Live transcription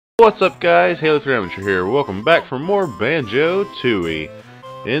What's up, guys? Halo3 Amateur here. Welcome back for more Banjo Tooie.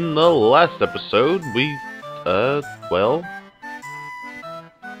 In the last episode, we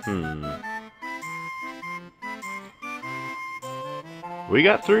we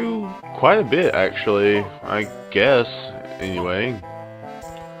got through quite a bit, actually, I guess, anyway.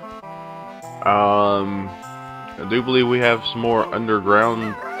 I do believe we have some more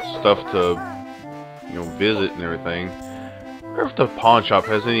underground stuff to, visit and everything. I wonder if the pawn shop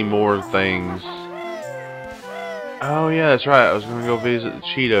has any more things. Oh yeah, that's right. I was gonna go visit the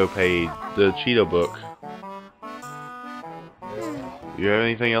Cheeto page, the Cheeto book. You have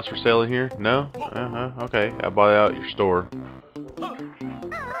anything else for sale in here? No? Okay. I bought it out at your store.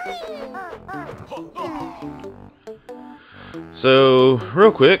 So,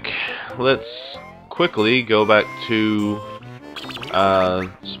 real quick, let's quickly go back to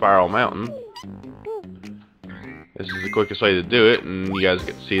Spiral Mountain. This is the quickest way to do it, and you guys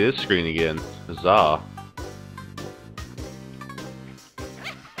get to see this screen again. Huzzah.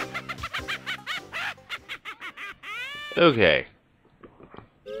 Okay.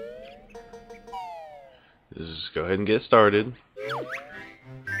 Let's just go ahead and get started.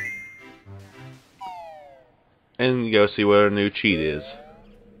 And go see what our new cheat is.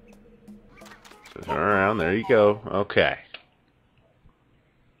 So turn around, there you go. Okay.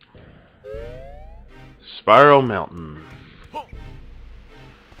 Spiral Mountain.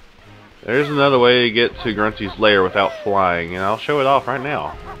 There's another way to get to Grunty's lair without flying, and I'll show it off right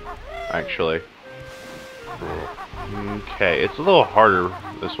now, actually. Okay, it's a little harder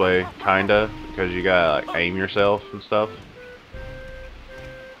this way, kinda, because you gotta like aim yourself and stuff.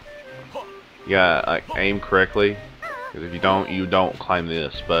 You gotta like aim correctly, because if you don't climb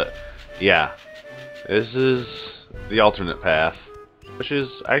this. But yeah, this is the alternate path, which is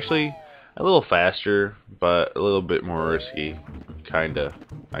actually a little faster, but a little bit more risky, kinda,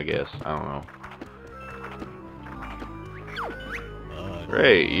 I guess. I don't know.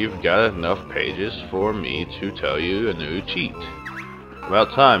 Great, you've got enough pages for me to tell you a new cheat.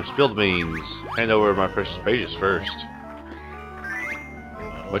 About time, spill the beans. Hand over my precious pages first.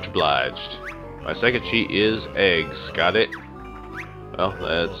 Much obliged. My second cheat is eggs. Got it? Well,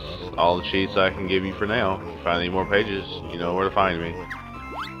 that's all the cheats I can give you for now. If you find any more pages, you know where to find me.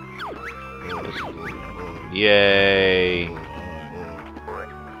 Yay!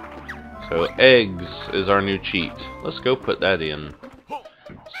 So eggs is our new cheat. Let's go put that in.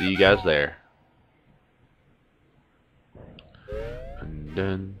 See you guys there.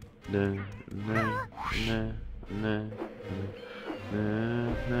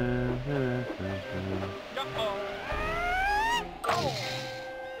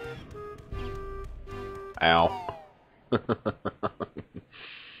 Ow.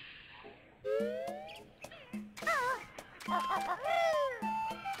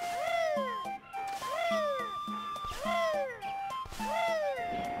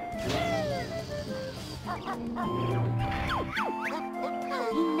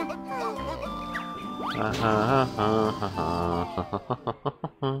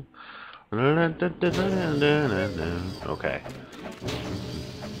 Okay.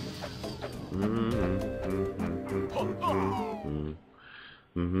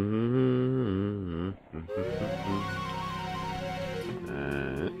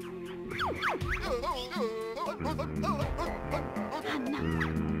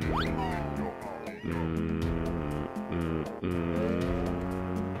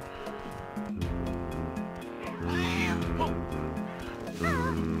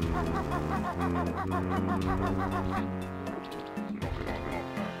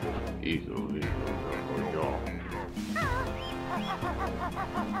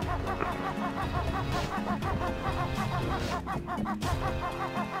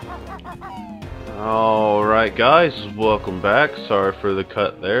 Alright guys, welcome back. Sorry for the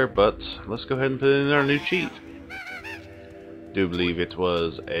cut there, but let's go ahead and put in our new cheat. Do believe it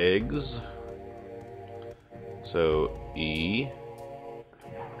was eggs. So E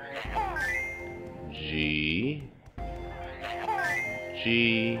G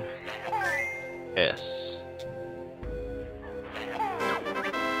G S.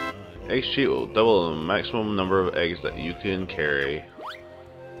 Egg cheat will double the maximum number of eggs that you can carry.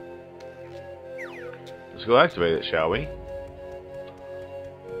 Let's go activate it, shall we?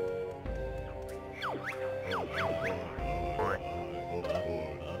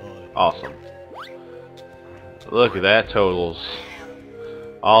 Awesome. Look at that totals.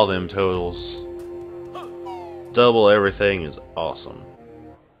 All them totals. Double everything is awesome.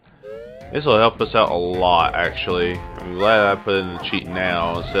 This will help us out a lot, actually. I'm glad I put in the cheat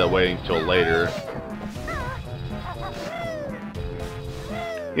now instead of waiting till later.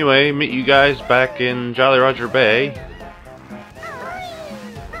 Anyway, meet you guys back in Jolly Roger Bay.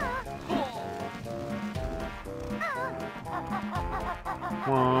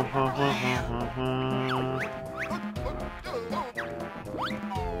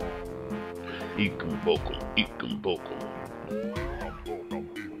 Eakum bokum, eakum bokum.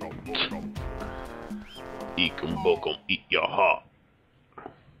 Eakum bokum, eat your heart.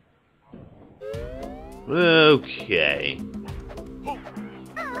 Okay.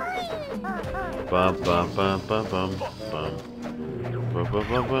 Bum bum bum bum bum bum. Bum bum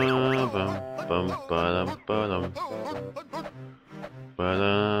bum bum bum bum ba-dum ba-dum.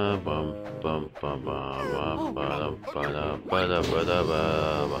 Ba-dum bum bum bum bum ba-dum ba-dum ba-dum ba-dum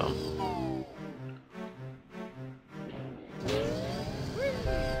ba-dum.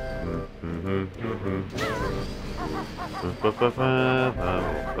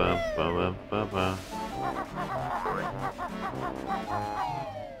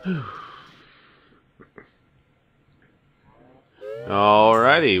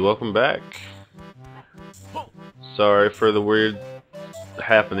 Alrighty, welcome back. Sorry for the weird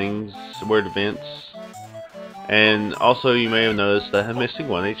happenings, weird events. And also you may have noticed that I'm missing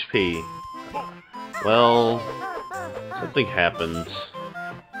 1 HP. Well, something happened.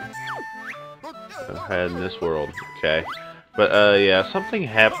 I've had in this world. Okay. But yeah, something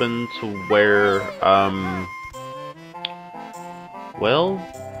happened to where well,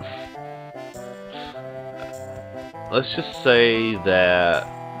 let's just say that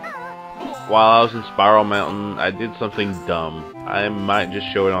while I was in Spiral Mountain, I did something dumb. I might just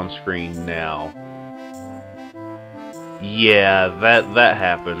show it on screen now. Yeah, that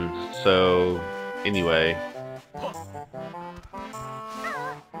happened. So, anyway.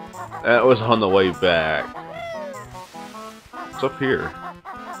 That was on the way back. What's up here?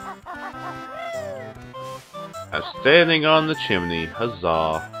 I'm standing on the chimney.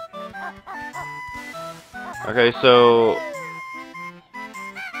 Huzzah. Okay, so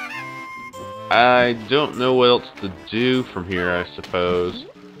I don't know what else to do from here, I suppose.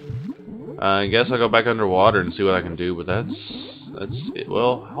 I guess I'll go back underwater and see what I can do, but that's it.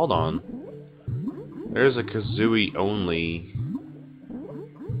 Well, hold on. There's a Kazooie only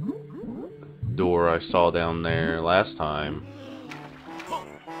door I saw down there last time.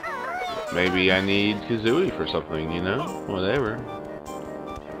 Maybe I need Kazooie for something, you know? Whatever.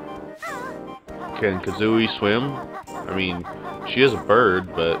 Can Kazooie swim? I mean, she is a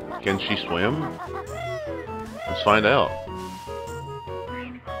bird, but can she swim? Let's find out.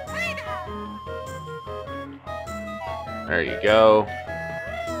 There you go.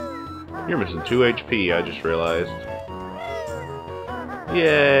 You're missing 2 HP, I just realized.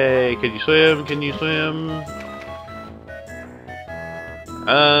 Yay! Can you swim? Can you swim?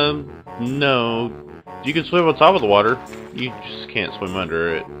 No. You can swim on top of the water. You just can't swim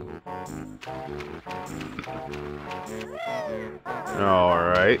under it.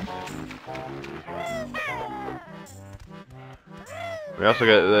 Alright. We also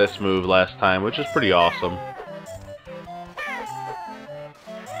got this move last time, which is pretty awesome.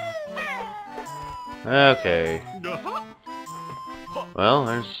 Okay. Well,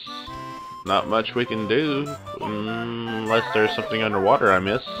 there's not much we can do unless there's something underwater I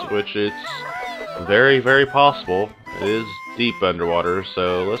miss, which it's very, very possible. It is deep underwater,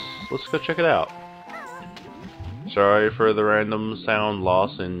 so let's go check it out. Sorry for the random sound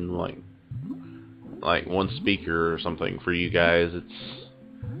loss in like one speaker or something for you guys.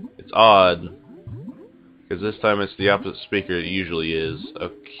 It's odd because this time it's the opposite speaker it usually is.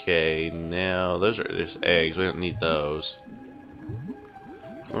 Okay, now those are just eggs. We don't need those.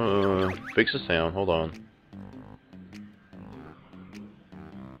 Fix the sound. Hold on.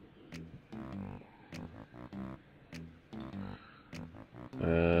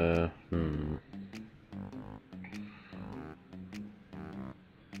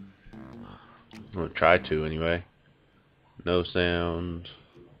 I'm gonna try to anyway. No sound.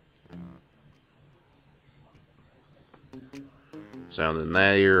 Sound in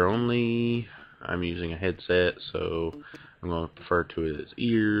that ear only. I'm using a headset, so I'm going to refer to it as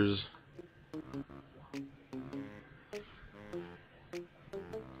ears.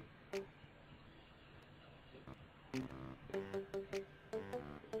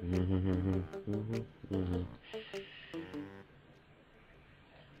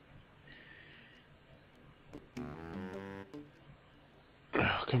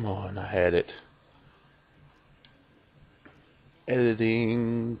 Oh, come on, I had it.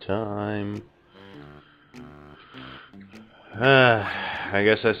 Editing time. I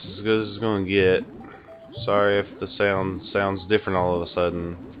guess that's as good as it's gonna get. Sorry if the sound sounds different all of a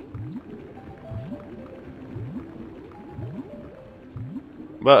sudden.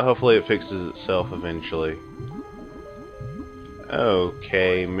 But hopefully it fixes itself eventually.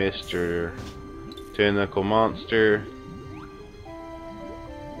 Okay, Mr. Tentacle Monster.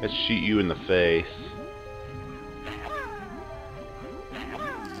 Let's shoot you in the face.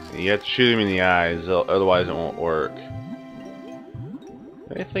 You have to shoot him in the eyes, otherwise it won't work.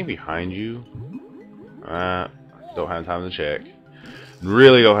 Anything behind you? Don't have time to check.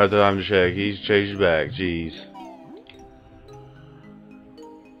 Really don't have time to check. He's chased back. Jeez.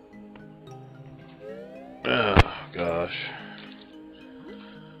 Oh gosh.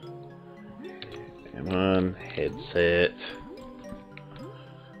 Come on, headset.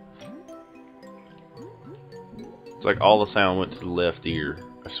 It's like all the sound went to the left ear,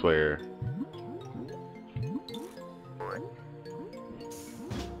 I swear.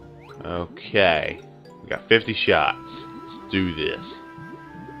 Okay. We got 50 shots. Let's do this.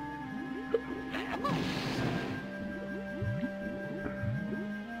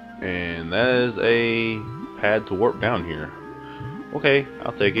 And that is a pad to warp down here. Okay,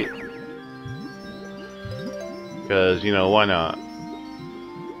 I'll take it. Because, you know, why not?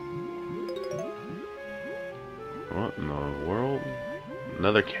 What in the world?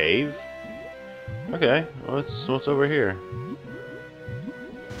 Another cave? Okay, what's over here?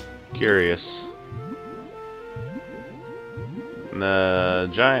 Curious. And the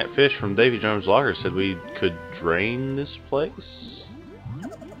giant fish from Davy Jones' Locker said we could drain this place?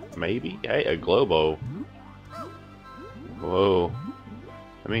 Maybe? Hey, a Globo. Whoa.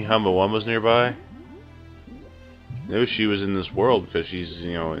 I mean, Humbawamba's nearby. I knew she was in this world because she's,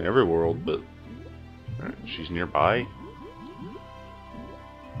 you know, in every world, but she's nearby.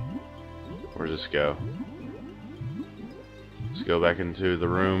 Where does this go? Let's go back into the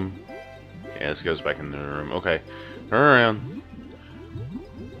room. Yeah, this goes back into the room. Okay. Turn around.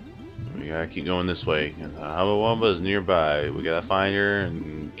 We gotta keep going this way. Humbawamba is nearby. We gotta find her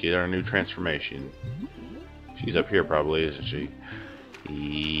and get our new transformation. She's up here probably, isn't she?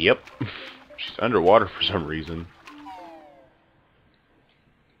 Yep. She's underwater for some reason.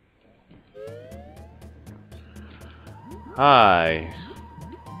 Hi.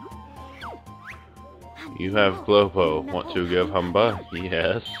 You have Globo. Want to give Humba?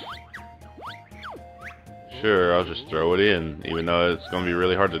 Yes. Sure, I'll just throw it in, even though it's going to be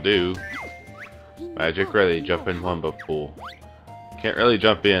really hard to do. Magic ready, jump in Humba pool. Can't really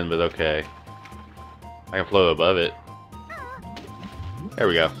jump in, but okay. I can float above it. There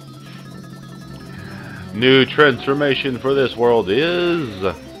we go. New transformation for this world is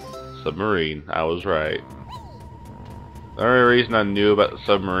submarine. I was right. The only reason I knew about the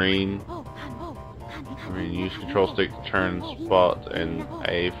submarine, use control stick to turn spot and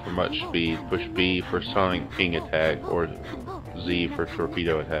A for much speed. Push B for sonic ping attack or Z for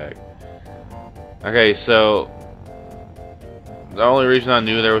torpedo attack. Okay, so the only reason I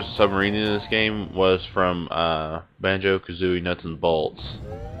knew there was a submarine in this game was from Banjo-Kazooie Nuts and Bolts.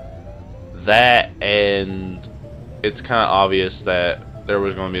 That, and it's kind of obvious that there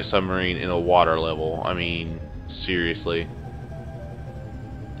was going to be a submarine in a water level. I mean, seriously.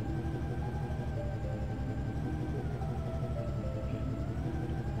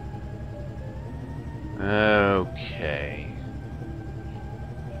 Okay.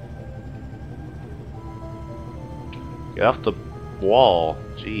 Get off the wall.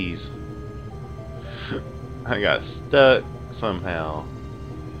 Jeez. I got stuck somehow.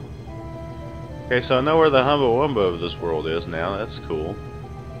 Okay, so I know where the Humbawamba of this world is now. That's cool.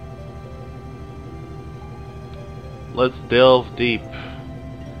 Let's delve deep.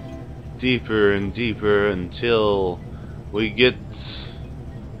 Deeper and deeper until we get...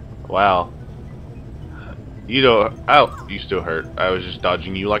 Wow. You don't... Oh, you still hurt. I was just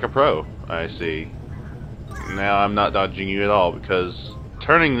dodging you like a pro. I see. Now I'm not dodging you at all because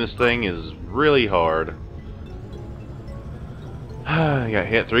turning this thing is really hard. I got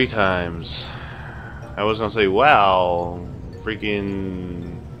hit 3 times. I was gonna say, wow,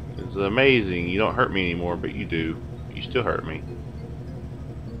 freaking, it's amazing. You don't hurt me anymore, but you do. You still hurt me.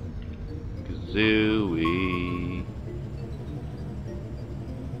 Kazooie.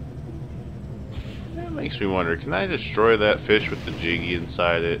 That makes me wonder, can I destroy that fish with the jiggy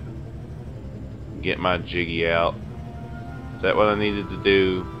inside it? Get my jiggy out. Is that what I needed to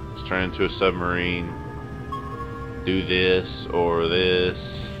do? Just turn into a submarine. Do this or this.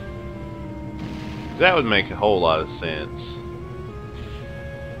 That would make a whole lot of sense.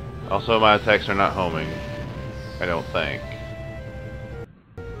 Also, my attacks are not homing. I don't think.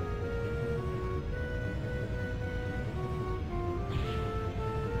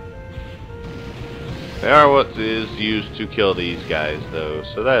 They are what is used to kill these guys, though,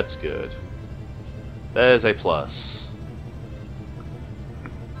 so that's good. That is a plus.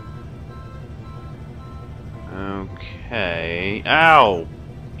 Okay. Ow!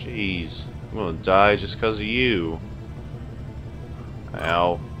 Jeez. I'm gonna die just because of you.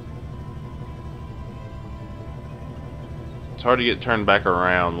 Ow. It's hard to get turned back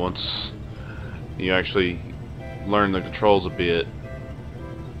around once you actually learn the controls a bit.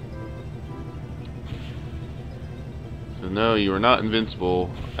 So no, you are not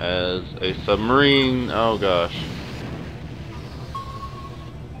invincible as a submarine. Oh gosh.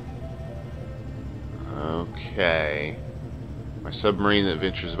 Okay. My submarine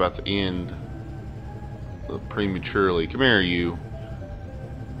adventure is about to end prematurely. Come here, you.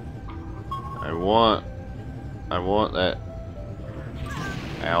 I want that.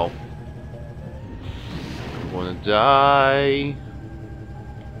 Ow. I want to die.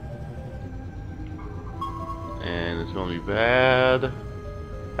 And it's going to be bad.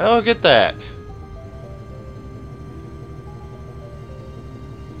 How do I get that?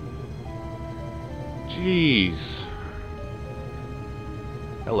 Jeez.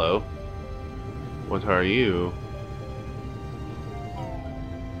 Hello. What are you?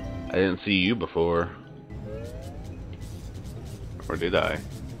 I didn't see you before. Or did I?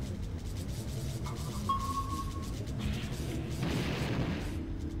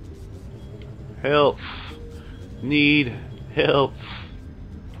 Help. Need help.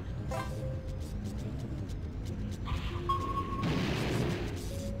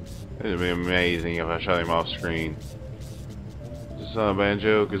 It would be amazing if I shot him off screen. Is this a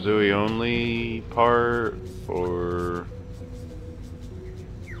Banjo-Kazooie only part, or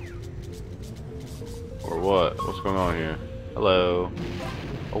what? What's going on here? Hello.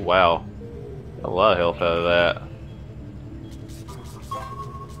 Oh wow. A lot of health out of that.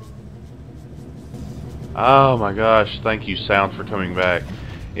 Oh my gosh, thank you sound for coming back.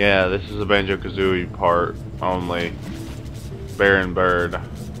 Yeah, this is a Banjo-Kazooie part only. Baron Bird.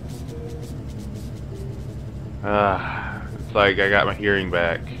 It's like I got my hearing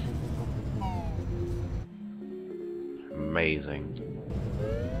back. Amazing.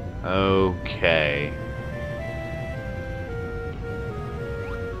 Okay.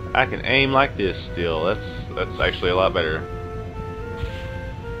 I can aim like this still. That's actually a lot better.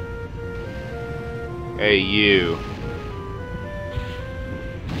 Hey you.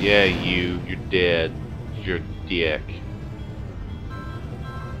 Yeah you're dead. You're a dick.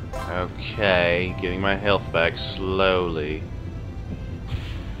 Okay, getting my health back slowly.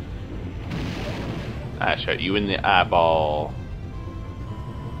 I shot you in the eyeball.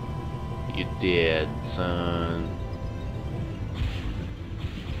 You dead, son.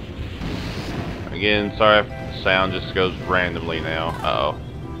 Again, sorry if the sound just goes randomly now. Uh-oh.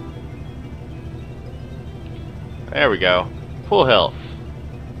 There we go. Full health.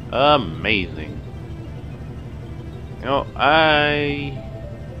 Amazing. You know, I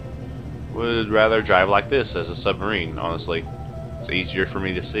would rather drive like this as a submarine, honestly. It's easier for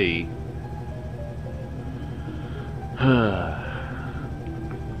me to see. I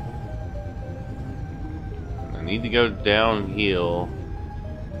need to go downhill.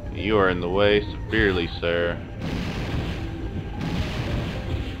 You are in the way severely, sir.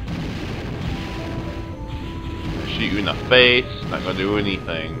 I'll shoot you in the face. Not gonna do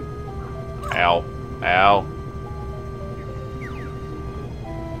anything. Ow. Ow.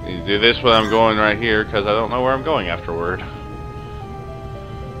 Need to do this when I'm going right here, because I don't know where I'm going afterward.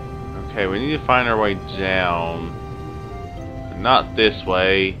 Okay, we need to find our way down. Not this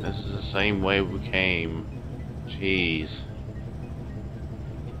way. This is the same way we came. Jeez.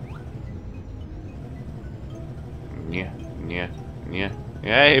 Yeah.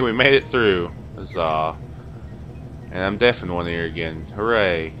 Hey, we made it through. Huzzah. And I'm deaf in one ear again.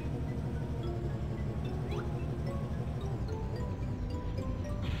 Hooray.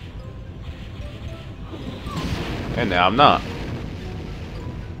 And now I'm not.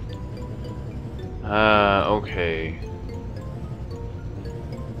 Okay.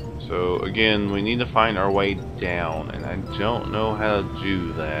 So again, we need to find our way down, and I don't know how to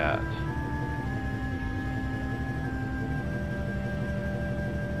do that.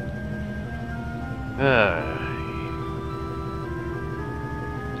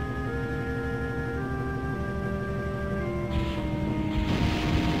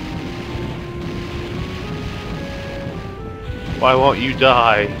 Why won't you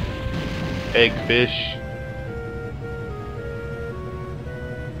die, eggfish?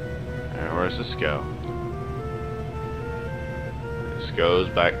 Where does this go? This goes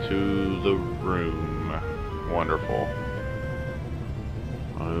back to the room. Wonderful.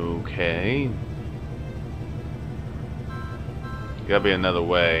 Okay. Gotta be another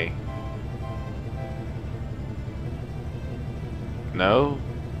way. No?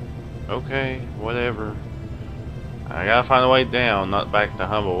 Okay, whatever. I gotta find a way down, not back to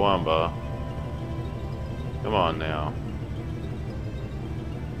Humble Wumba. Come on now.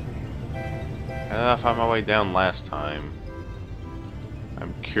 How did I find my way down last time?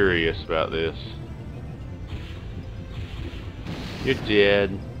 I'm curious about this. You're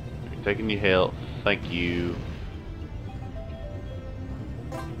dead. You're taking your health. Thank you.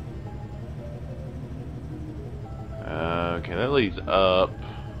 Okay, that leads up.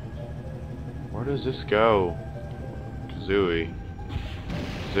 Where does this go? Kazooie.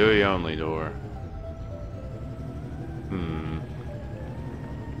 Kazooie only door.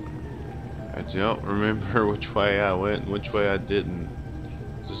 I don't remember which way I went and which way I didn't.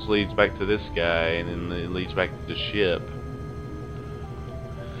 This leads back to this guy, and then it leads back to the ship.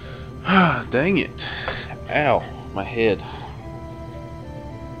 Ah, dang it. Ow, my head.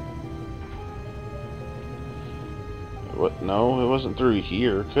 What? No, it wasn't through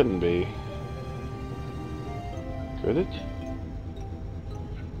here. Couldn't be. Could it?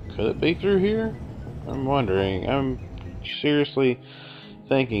 Could it be through here? I'm wondering. I'm seriously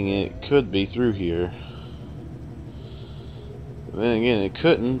thinking it could be through here. But then again, it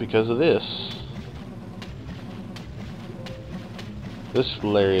couldn't because of this. This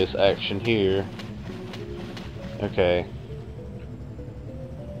hilarious action here. Okay.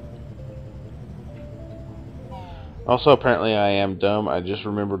 Also, apparently I am dumb. I just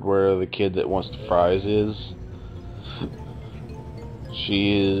remembered where the kid that wants the fries is.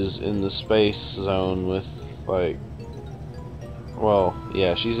 She is in the space zone with, like... Well,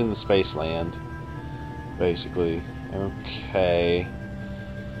 yeah, she's in the space land. Basically. Okay.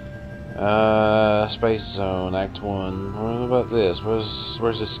 Space zone, Act 1. What about this?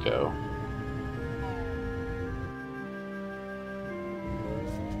 Where's this go?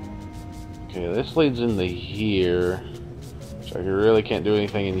 Okay, this leads into here. Which I really can't do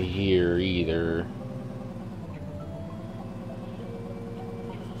anything in here either.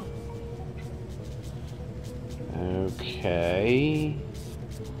 Okay.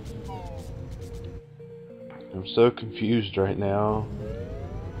 I'm so confused right now.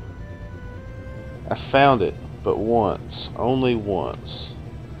 I found it, but once. Only once.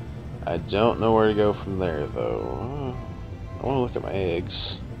 I don't know where to go from there, though. I want to look at my eggs.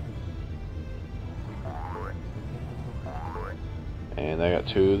 And I got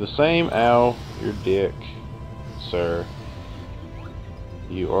two of the same. Ow, your dick, sir.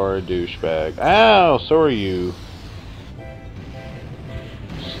 You are a douchebag. Ow, so are you.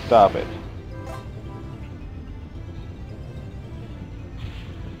 Stop it.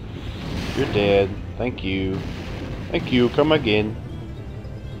 You're dead. Thank you. Thank you. Come again.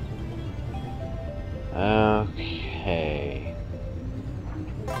 Okay.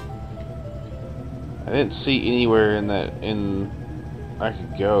 I didn't see anywhere in I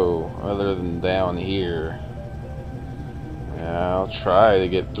could go other than down here. I'll try to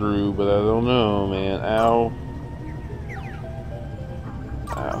get through, but I don't know, man. Ow.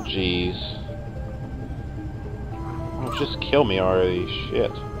 Ow, jeez. Oh, just kill me already.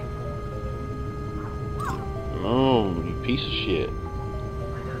 Shit. Oh, you piece of shit.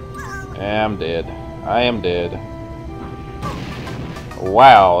 I'm dead. I am dead.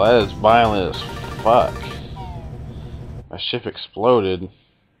 Wow, that is violent as fuck. My ship exploded.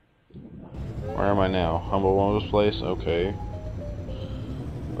 Where am I now? Humble Wumba's place? Okay.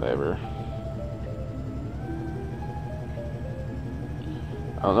 Whatever.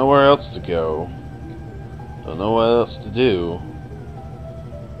 I don't know where else to go. Don't know what else to do.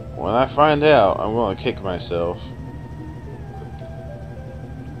 When I find out, I'm going to kick myself.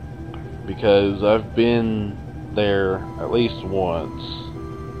 Because I've been there at least once.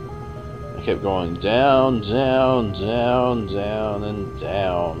 I kept going down, down, down, down, and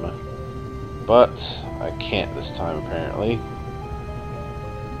down. But I can't this time, apparently.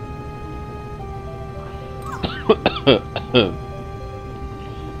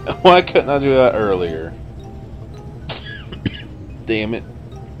 Why couldn't I do that earlier? Damn it.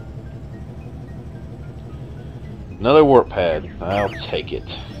 Another warp pad. I'll take it.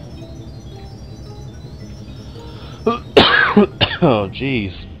 Oh,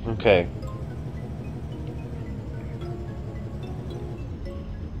 jeez. Okay.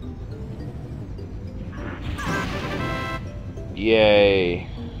 Yay.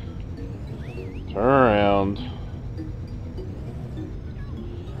 Turn around.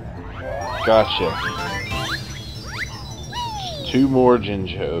 Gotcha. Two more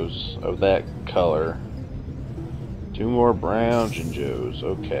Jinjos of that color. Two more brown Jinjos.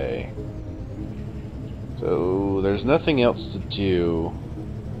 Okay. So, there's nothing else to do.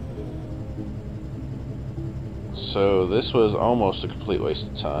 So, this was almost a complete waste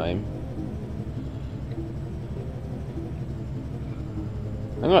of time.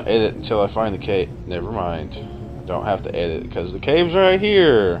 I'm gonna edit until I find the cave. Never mind. I don't have to edit because the cave's right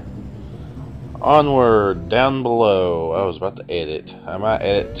here. Onward, down below. I was about to edit. I might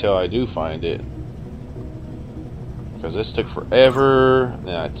edit until I do find it. Because this took forever.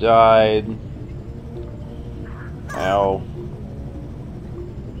 Then I died. Ow.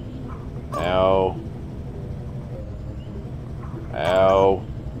 Ow. Ow.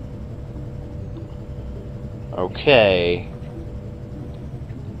 Okay.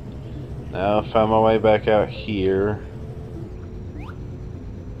 Now I found my way back out here.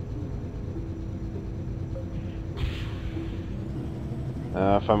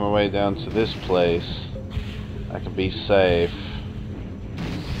 Now I found my way down to this place. I can be safe.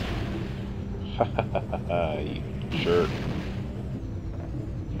 You jerk.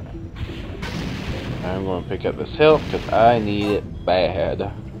 I'm going to pick up this health because I need it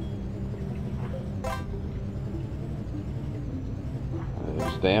bad.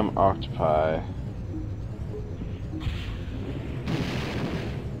 Those damn octopi.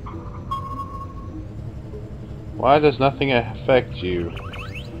 Why does nothing affect you,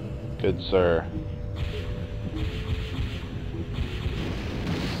 good sir?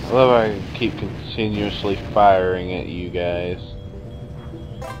 I love how I can keep continuously firing at you guys.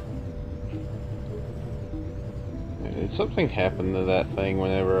 Did something happen to that thing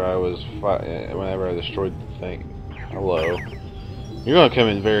whenever I destroyed the thing? Hello. You're gonna come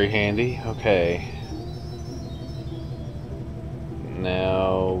in very handy. Okay.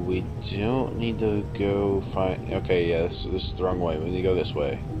 Now we don't need to go find. Okay, yeah, this is the wrong way. We need to go this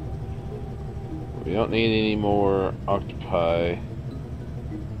way. We don't need any more octopi.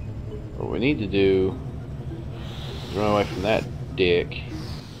 What we need to do is run away from that dick.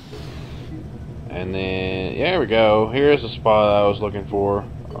 And then, yeah, there we go. Here's the spot I was looking for.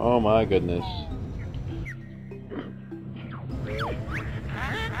 Oh my goodness.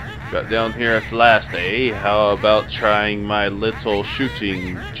 Got down here at the last day. How about trying my little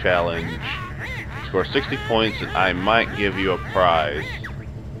shooting challenge? Score 60 points and I might give you a prize.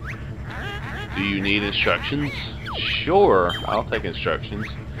 Do you need instructions? Sure, I'll take instructions.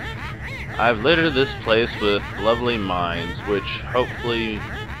 I've littered this place with lovely mines, which hopefully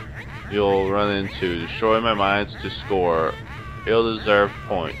you'll run into. Destroy my mines to score ill-deserved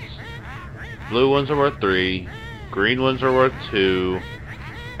points. Blue ones are worth 3, green ones are worth 2,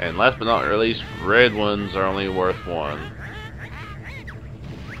 and last but not least, red ones are only worth 1.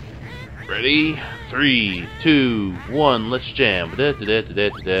 Ready? 3, 2, 1, let's jam. Da, da, da, da,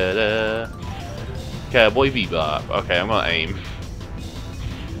 da, da. Cowboy Bebop. Okay, I'm gonna aim.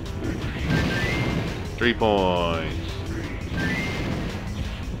 3 points.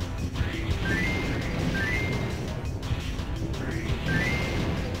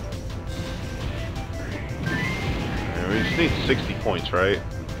 We just need 60 points, right?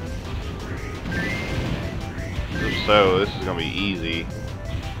 If so, this is gonna be easy.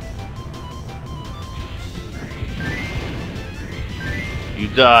 You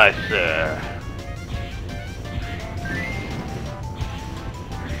die, sir.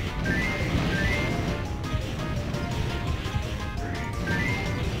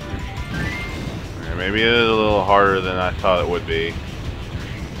 Maybe it is a little harder than I thought it would be.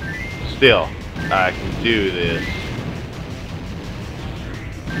 Still, I can do this.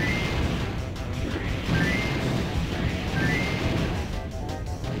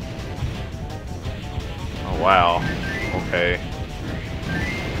 Oh wow. Okay.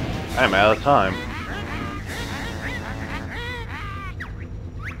 I'm out of time.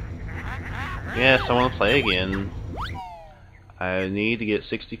 Yes, I want to play again. I need to get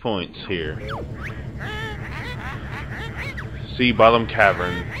 60 points here. Sea bottom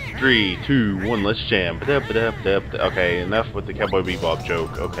cavern. 3, 2, 1, let's jam. Okay, enough with the Cowboy Bebop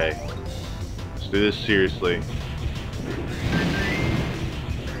joke. Okay. Let's do this seriously.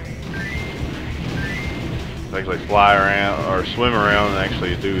 Actually fly around or swim around and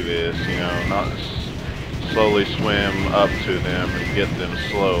actually do this, you know, not slowly swim up to them and get them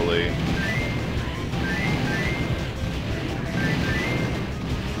slowly.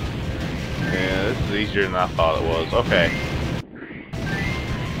 Yeah, this is easier than I thought it was. Okay.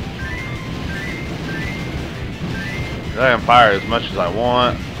 I can fire as much as I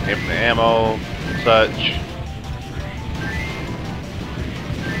want, infinite ammo, and such.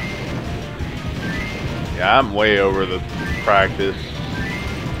 Yeah, I'm way over the practice,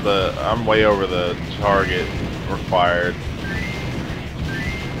 but I'm way over the target required.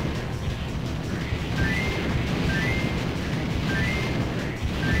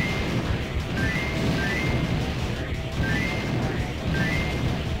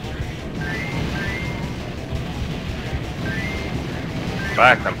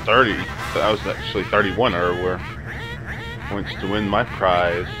 fact, I'm 30. I was actually 31 earlier. Points to win my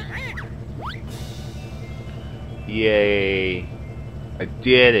prize. Yay! I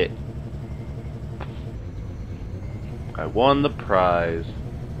did it! I won the prize.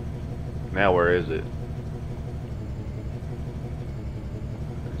 Now where is it?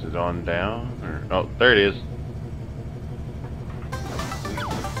 Is it on down? Or, oh, there it is.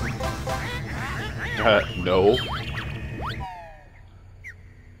 No.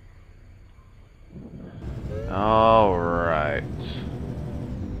 Alright.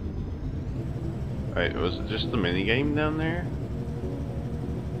 Wait, was it just the minigame down there?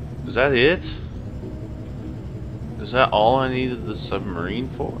 Is that it? Is that all I needed the submarine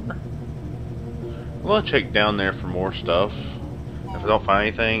for? I'm gonna check down there for more stuff. If I don't find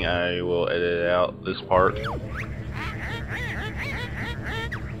anything, I will edit out this part.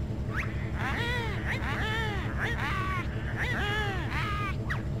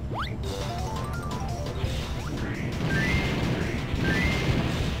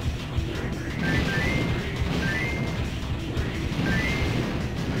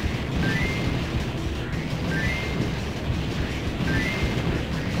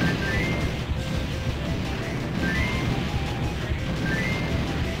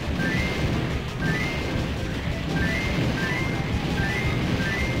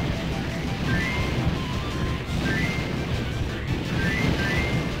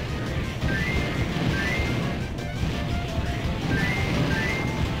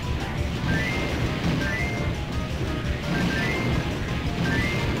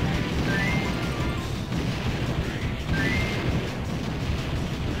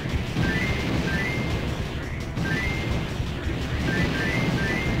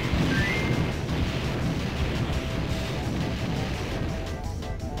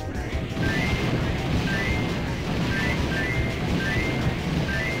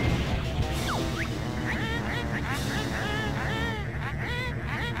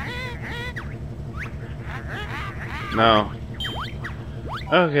 No.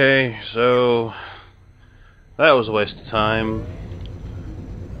 Okay, so that was a waste of time.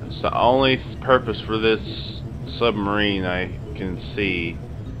 It's the only purpose for this submarine I can see,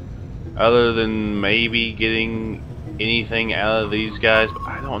 other than maybe getting anything out of these guys, but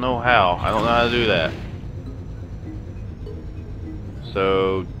I don't know how. I don't know how to do that.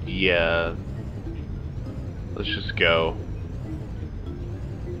 So yeah, let's just go.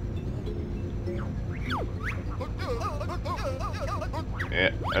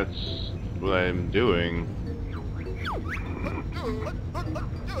 Yeah, that's what I'm doing.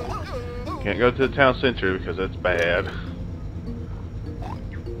 Can't go to the town center because that's bad.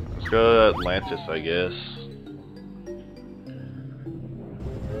 Let's go to Atlantis, I guess.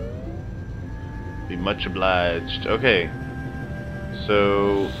 Be much obliged. Okay.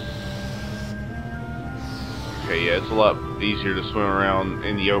 So... okay, yeah, it's a lot easier to swim around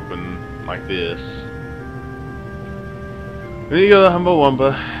in the open like this. We need to go to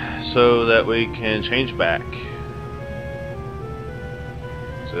Humbawamba so that we can change back.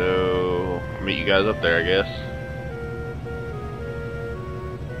 So, I'll meet you guys up there, I guess.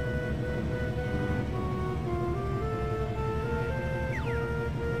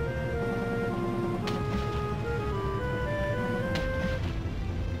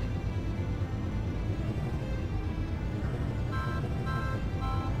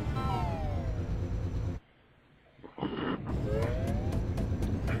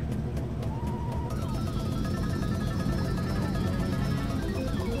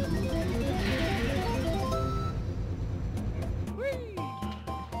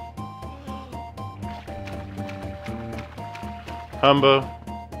 Humba,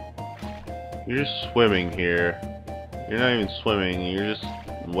 you're just swimming here. You're not even swimming, you're just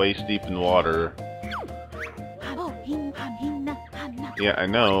waist deep in water. Yeah, I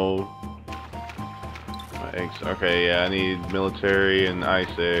know. My eggs. Okay, yeah, I need military and ice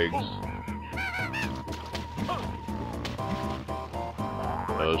eggs.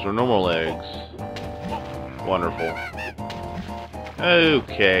 Those are normal eggs. Wonderful.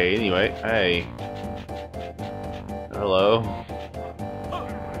 Okay, anyway, hey. Hello.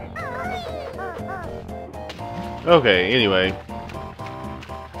 Okay, anyway.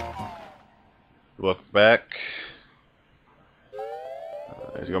 Welcome back.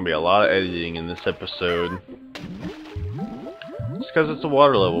 There's gonna be a lot of editing in this episode. Just because it's a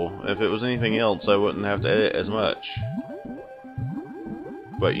water level. If it was anything else, I wouldn't have to edit as much.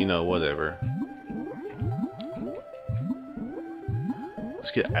 But, you know, whatever.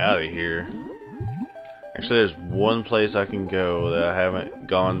 Let's get out of here. Actually, there's one place I can go that I haven't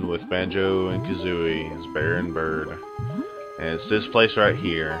gone with Banjo and Kazooie. It's Bear and Bird. And it's this place right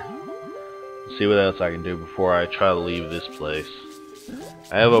here. Let's see what else I can do before I try to leave this place.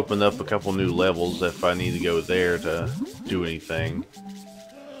 I have opened up a couple new levels if I need to go there to do anything.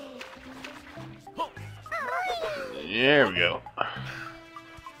 There we go.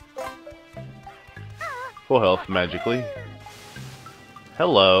 Full health magically.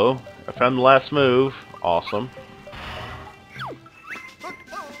 Hello. I found the last move. Awesome.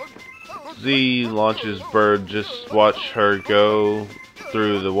 Z launches bird. Just watch her go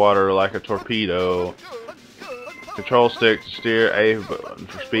through the water like a torpedo. Control stick to steer, A button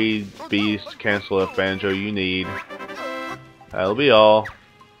for speed, B to cancel if Banjo you need. That'll be all.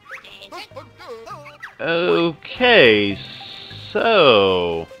 Okay,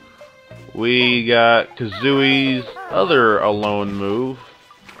 so we got Kazooie's other alone move.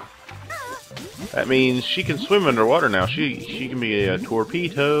 That means she can swim underwater now. She can be a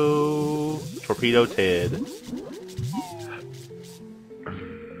torpedo Ted.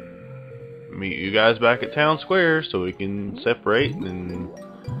 Meet you guys back at town square so we can separate and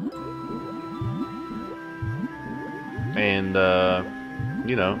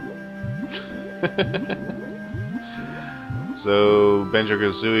you know. So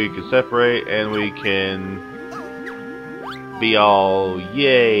Banjo-Kazooie can separate and we can be all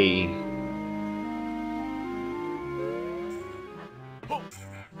yay.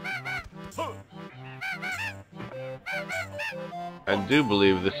 I do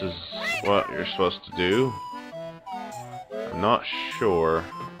believe this is what you're supposed to do. I'm not sure.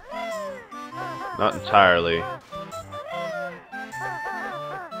 Not entirely.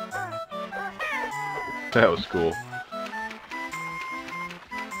 That was cool.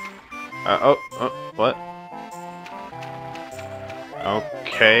 What?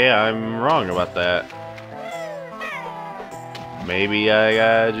 Okay, I'm wrong about that. Maybe I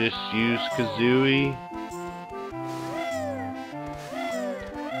gotta just use Kazooie.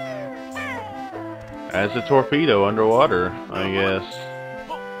 As a torpedo underwater, I guess.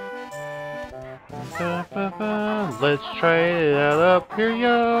 Let's try it out up here,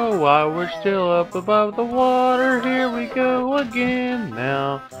 yo. While we're still up above the water, here we go again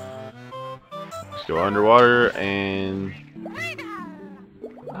now. Let's go underwater and...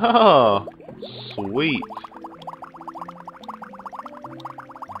 Oh, sweet.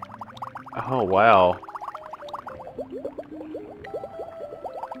 Oh, wow.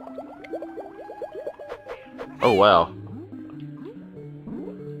 Oh, wow.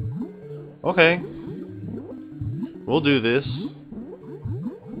 Okay. We'll do this.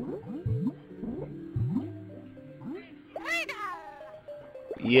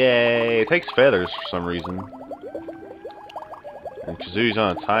 Yay! It takes feathers for some reason. And Kazooie's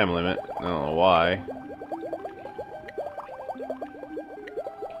on a time limit. I don't know why.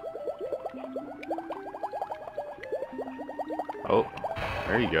 Oh,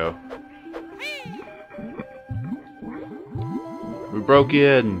 there you go. We broke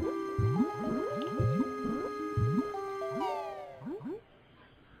in.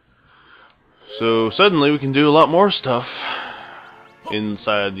 So suddenly we can do a lot more stuff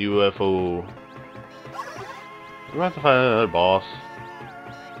inside the UFO. We're going to have to find another boss.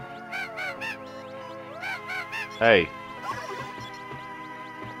 Hey.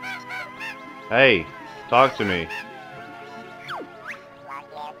 Hey, talk to me.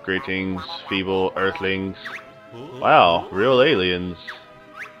 Greetings, feeble earthlings. Wow, real aliens.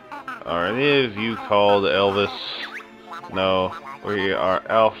 Are any of you called Elvis? No, we are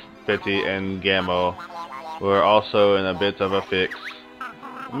Alf, Betty, and Gammo. We're also in a bit of a fix.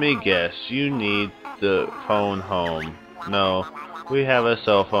 Let me guess, you need the phone home. No, we have a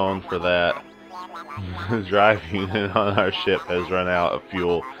cell phone for that. The driving unit on our ship has run out of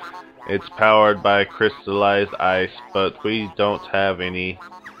fuel. It's powered by crystallized ice, but we don't have any.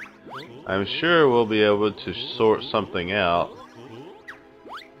 I'm sure we'll be able to sort something out.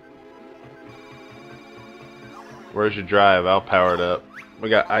 Where's your drive? I'll power it up. We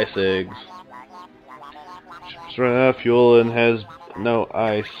got ice eggs. Ship's running out of fuel and has no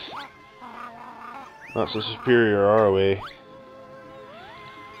ice. Not so superior, are we?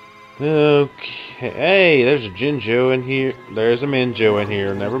 Okay. Hey, there's a Jinjo in here. There's a Minjo in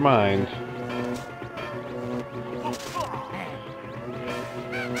here. Never mind.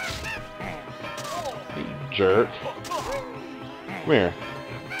 You jerk. Come here.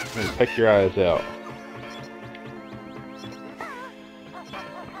 I'm gonna peck your eyes out.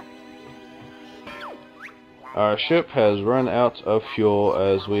 Our ship has run out of fuel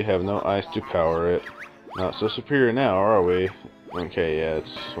as we have no ice to power it. Not so superior now, are we? Okay, yeah,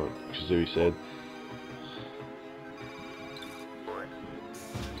 that's what Kazooie said.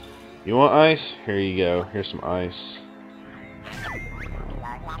 You want ice? Here you go. Here's some ice.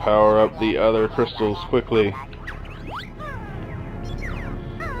 power up the other crystals quickly.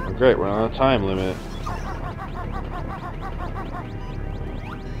 Oh, great, we're on a time limit.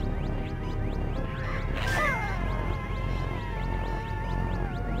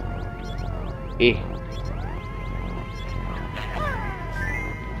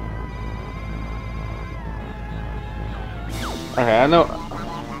 Okay, I know.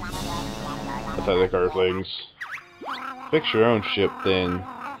 Pathetic Earthlings. Fix your own ship, then.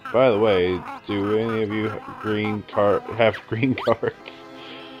 By the way, do any of you have green cards?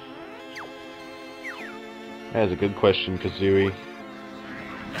 That is a good question, Kazooie.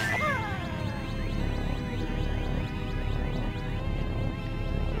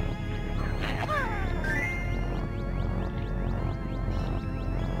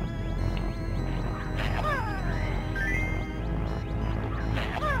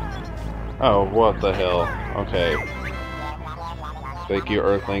 Oh, what the hell? Okay. Thank you,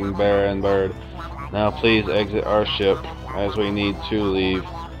 Earthling, Bear, and Bird. Now please exit our ship, as we need to leave.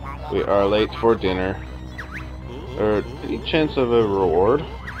 We are late for dinner. Any chance of a reward?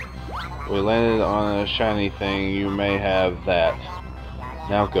 We landed on a shiny thing, you may have that.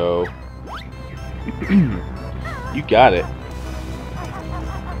 Now go. You got it.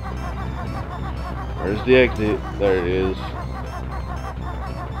 Where's the exit? There it is.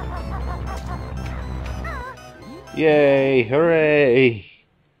 Yay! Hooray!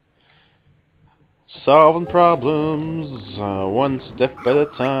 Solving problems, one step at a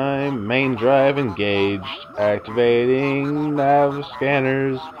time. Main drive engaged. Activating nav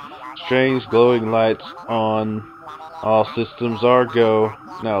scanners. Strange glowing lights on. All systems are go.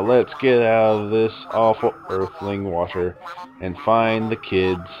 Now let's get out of this awful Earthling water and find the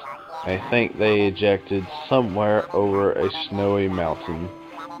kids. I think they ejected somewhere over a snowy mountain.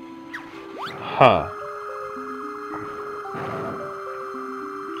 Huh.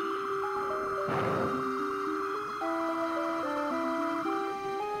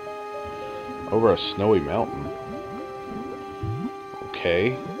 Over a snowy mountain.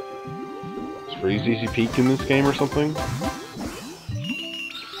 Okay. Is Freeze Easy Peek in this game or something?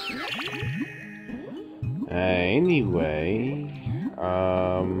 Anyway,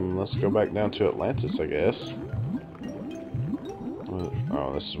 let's go back down to Atlantis, I guess.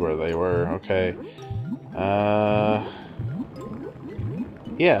 Oh, this is where they were. Okay.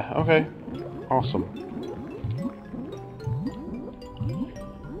 Yeah. Okay. Awesome.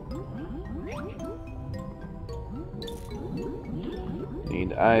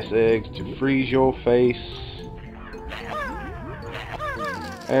 Need ice eggs to freeze your face.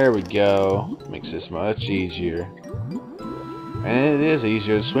 There we go. Makes this much easier. And it is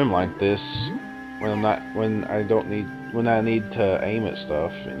easier to swim like this when I need to aim at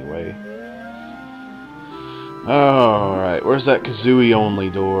stuff anyway. Alright, where's that Kazooie only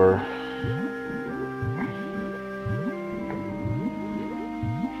door?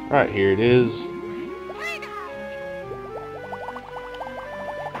 Right here it is.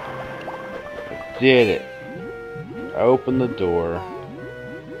 Did it. Open the door.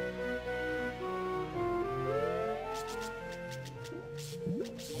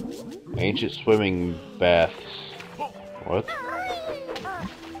 Ancient swimming baths. What?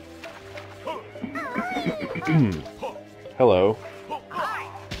 Hello.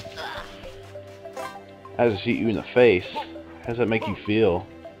 How does it hit you in the face? How does that make you feel?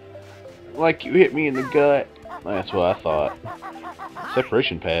 Like you hit me in the gut. That's what I thought.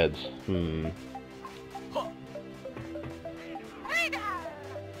 Separation pads.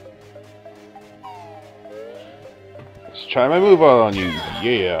 Let's try my move on you.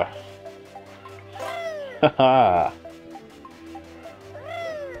 Yeah. Haha.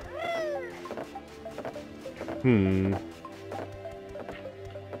 We're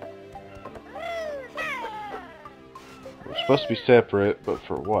supposed to be separate, but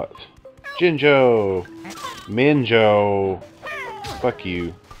for what? Jinjo! Minjo! Fuck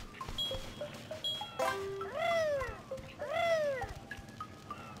you.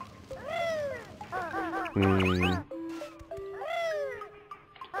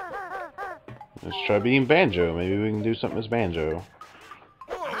 Let's try being Banjo. Maybe we can do something as Banjo.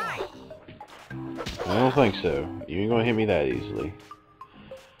 I don't think so. You ain't gonna hit me that easily.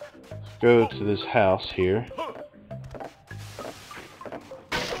 Let's go to this house here.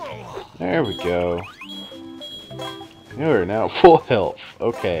 There we go. You're now full health.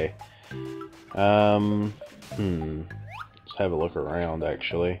 Okay. Let's have a look around,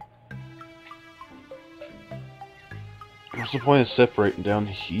 actually. What's the point of separating down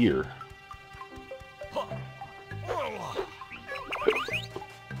here?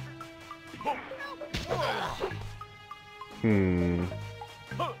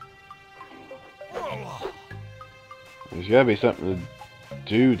 gotta be something to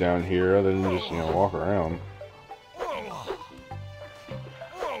do down here other than just, you know, walk around.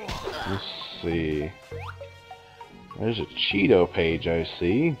 Let's see. There's a Cheeto page I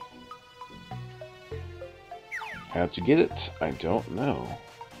see. How to get it? I don't know.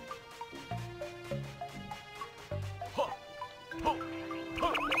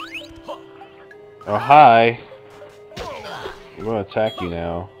 Oh, hi. I'm gonna attack you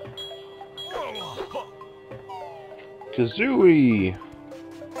now. Kazooie!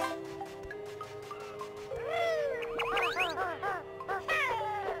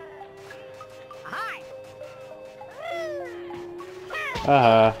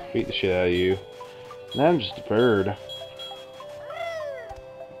 Haha, beat the shit out of you. Now I'm just a bird.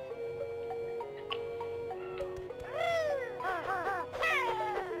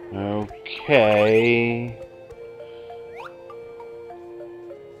 Okay.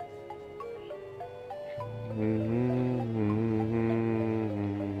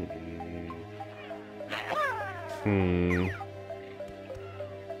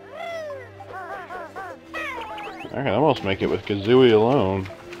 I can almost make it with Kazooie alone.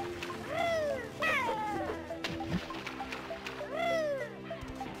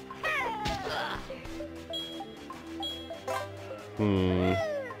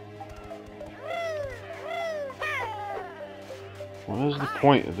 What is the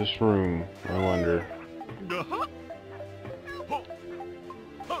point of this room, I wonder?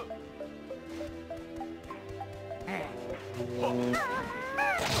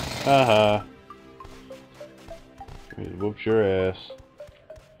 Haha. Whoops your ass.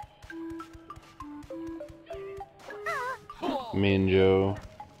 Banjo.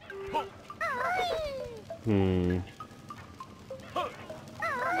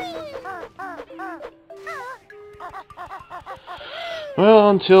 Well,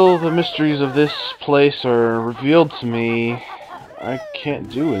 until the mysteries of this place are revealed to me, I can't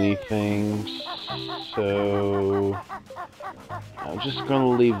do anything, so I'm just gonna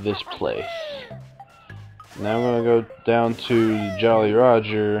leave this place. Now I'm gonna go down to Jolly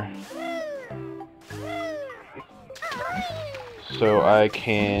Roger so I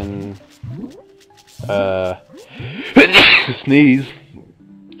can sneeze.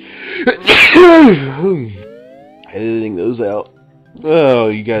 Editing those out. Oh,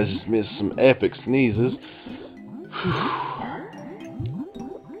 you guys just missed some epic sneezes.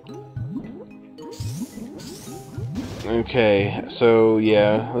 Okay, so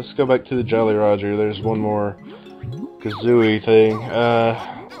yeah, let's go back to the Jolly Roger. There's one more Kazooie thing.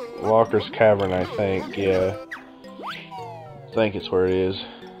 Walker's Cavern, I think. Yeah, I think it's where it is.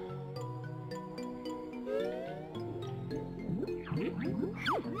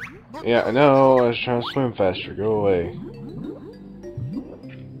 Yeah, I know. I was trying to swim faster. Go away.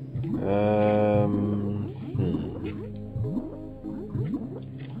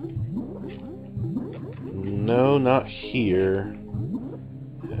 No, not here.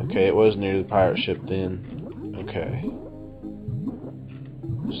 Okay, it was near the pirate ship then. Okay.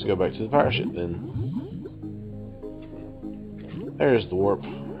 Let's go back to the pirate ship then. There's the warp.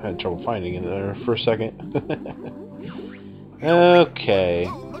 I had trouble finding it there for a second. Okay.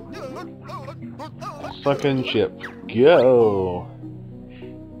 Sucking ship. Go!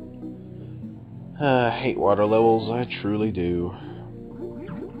 I hate water levels, I truly do.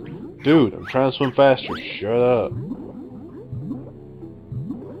 Dude, I'm trying to swim faster. Shut up.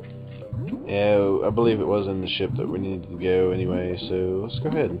 Yeah, I believe it was in the ship that we needed to go anyway, so let's go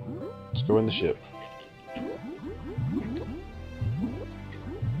ahead. Let's go in the ship.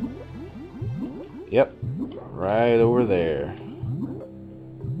 Yep, right over there.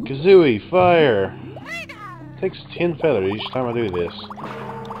 Kazooie, fire! Takes 10 feathers each time I do this.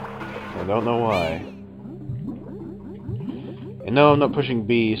 I don't know why. And no, I'm not pushing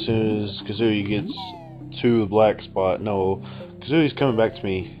B as soon as Kazooie gets to the black spot. No, Kazooie's coming back to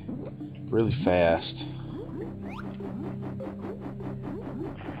me really fast.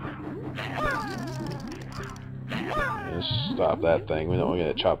 Let's stop that thing. We don't want to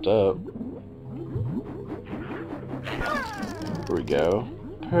get it chopped up. Here we go.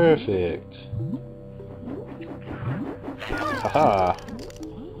 Perfect. Haha.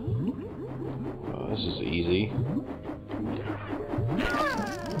 Oh, this is easy.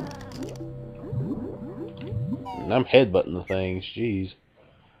 And I'm headbutting the things, jeez.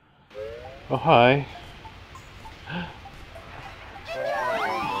 Oh, hi.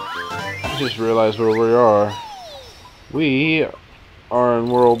 I just realized where we are. We are in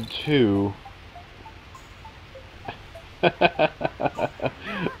World 2.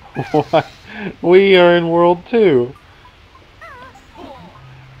 What? We are in World 2.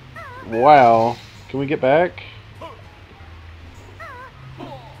 Wow. Can we get back?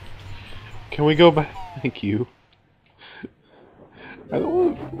 Can we go back? Thank you. I don't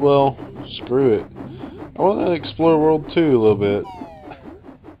want. Well, screw it. I want to explore World 2 a little bit.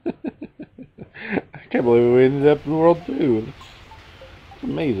 I can't believe we ended up in World 2. It's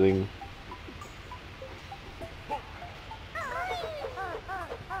amazing.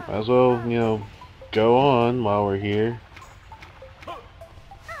 Might as well, you know, go on while we're here.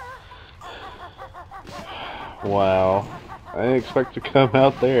 Wow. I didn't expect to come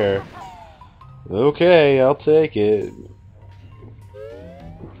out there. Okay, I'll take it.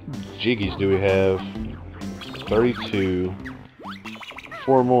 Jiggies do we have? 32.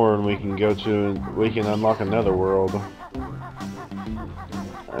 4 more and we can go to, we can unlock another world.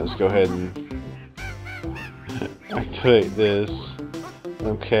 Alright, let's go ahead and activate this.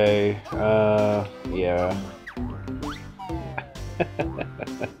 Okay, yeah.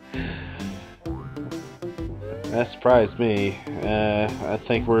 That surprised me. I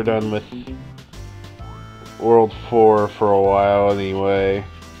think we're done with World 4 for a while anyway.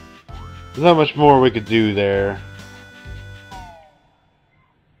 There's not much more we could do there.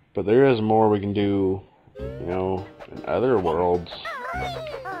 But there is more we can do, you know, in other worlds.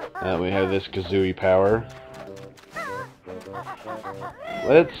 Now that we have this Kazooie power.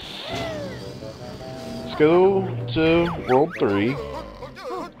 Let's go to World 3.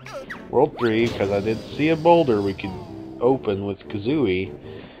 World 3, because I did see a boulder we could open with Kazooie.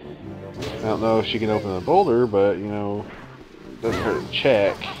 I don't know if she can open a boulder, but, you know, doesn't hurt to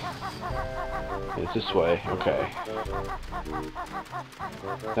check. It's this way, okay.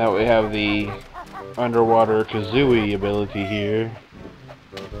 Now we have the underwater Kazooie ability here.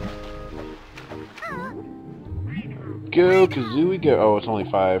 Go, Kazooie, go! Oh, it's only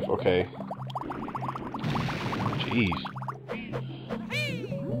 5, okay. Jeez.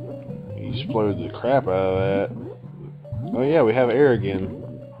 You exploded the crap out of that. Oh yeah, we have air again.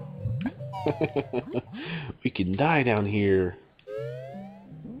 We can die down here.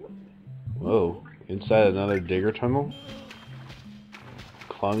 Whoa, inside another digger tunnel?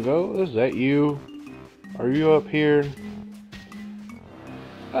 Klungo, is that you? Are you up here?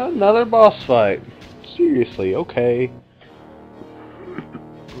 Another boss fight. Seriously, okay.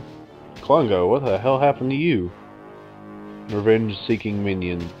 Klungo, what the hell happened to you? Revenge-seeking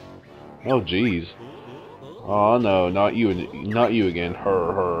minion. Oh jeez. Oh no, not you again.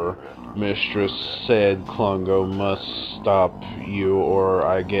 Her. Mistress said Klungo must stop you or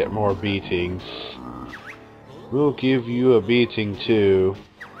I get more beatings. We'll give you a beating too.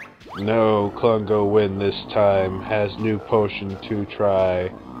 No, Klungo win this time. Has new potion to try.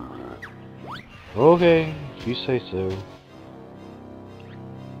 Okay, if you say so.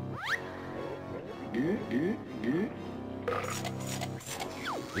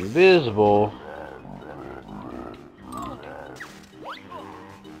 Invisible.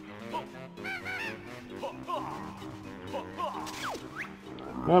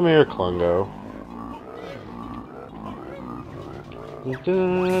 Come here, Klungo.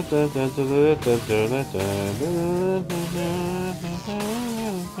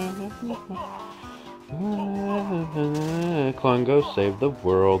 Klungo saved the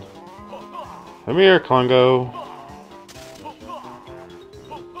world. Come here, Klungo.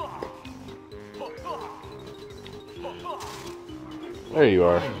 There you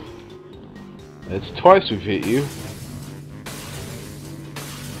are. It's twice we've hit you.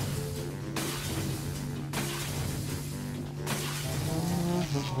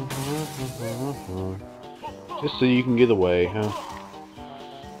 Just so you can get away, huh?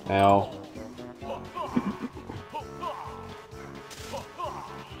 Ow.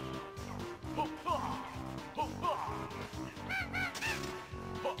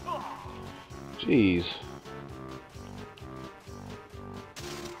 Jeez.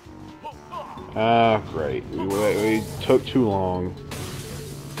 Ah, great. We took too long.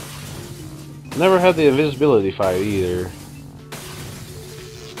 Never had the invisibility fight either.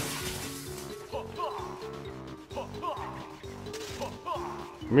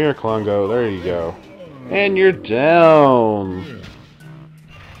 Come here, Klungo. There you go. And you're down.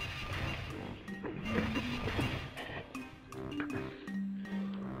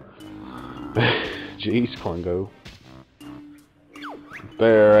 Jeez, Klungo.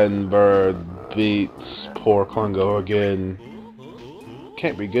 Bear and bird beats poor Klungo again.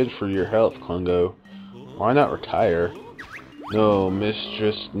 Can't be good for your health, Klungo. Why not retire? No,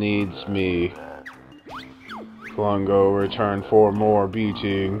 mistress needs me. Klungo return for more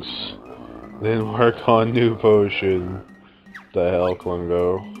beatings. Then work on new potion. The hell,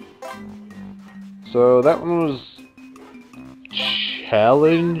 Klungo. So that one was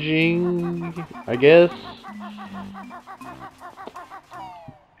challenging, I guess.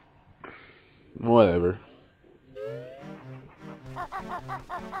 Whatever.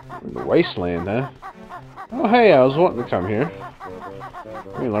 The wasteland, huh? Oh, hey, I was wanting to come here.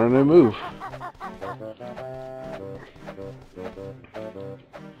 Let me learn a new move.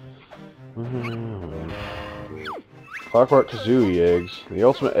 Clockwork Kazooie eggs. The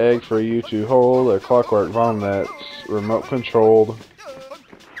ultimate egg for you to hold a clockwork bomb that's remote controlled.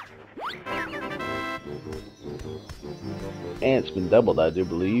 And it's been doubled, I do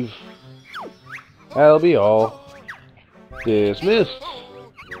believe. That'll be all. Dismissed.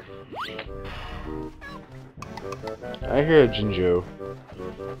 I hear a Jinjo.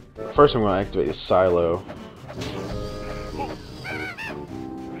 First I'm going to activate a silo.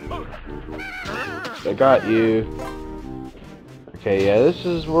 I got you. Okay, yeah, this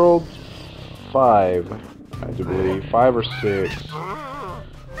is world 5, I do believe. 5 or 6.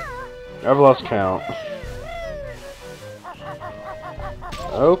 I've lost count.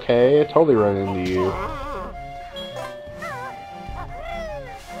 Okay, I totally run into you.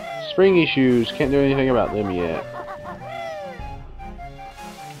 Springy shoes, can't do anything about them yet.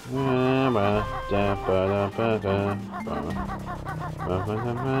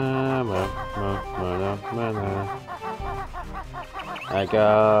 I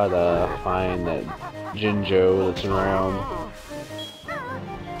gotta find that Jinjo that's around.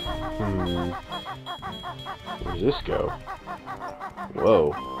 Where does this go?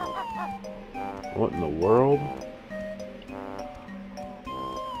 Whoa. What in the world?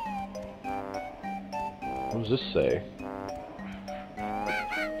 What does this say?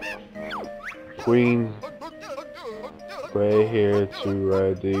 Queen Gray here to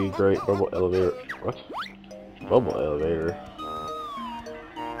ride the great bubble elevator. What? Bubble elevator?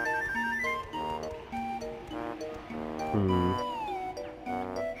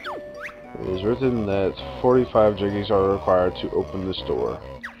 It is written that 45 jiggies are required to open this door.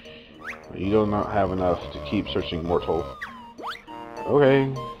 You do not have enough to keep searching, mortal.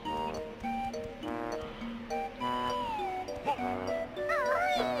 Okay.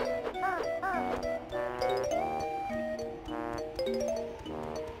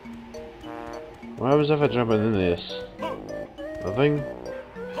 What happens if I jump into this? Nothing?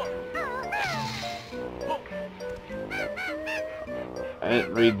 I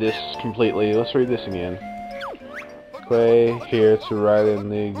didn't read this completely. Let's read this again. Clay here to ride in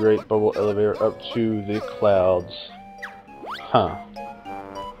the great bubble elevator up to the clouds. Huh.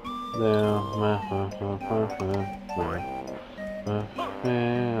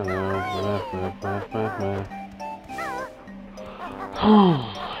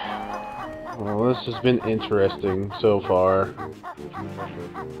 Well, this has been interesting so far.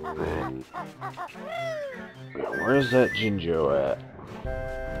 Where's that Jinjo at?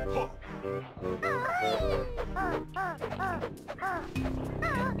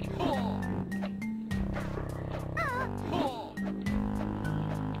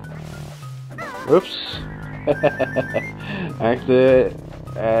 Oops. I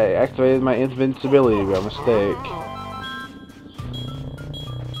activated my invincibility by mistake.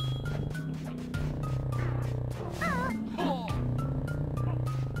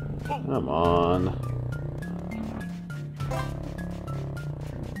 Come on.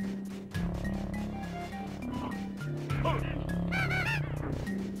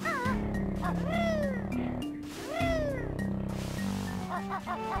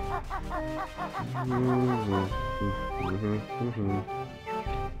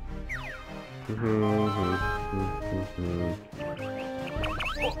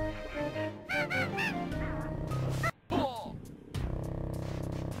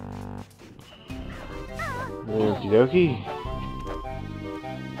 Okie dokie.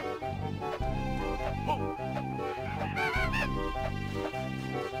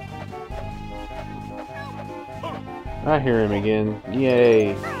 I hear him again.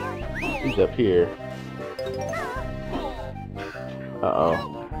 Yay. He's up here. Uh-oh.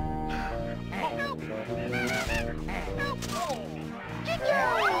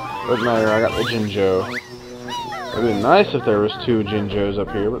 Doesn't matter, I got the Jinjo. It'd be nice if there was 2 Jinjos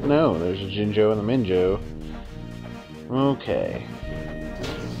up here, but no, there's a Jinjo and a Minjo. Okay.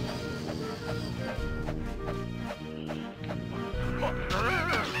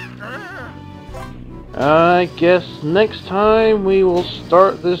 I guess next time we will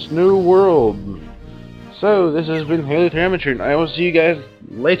start this new world. So, this has been Haley Amateur, and I will see you guys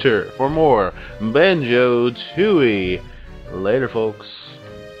later for more Banjo Tooie. Later, folks.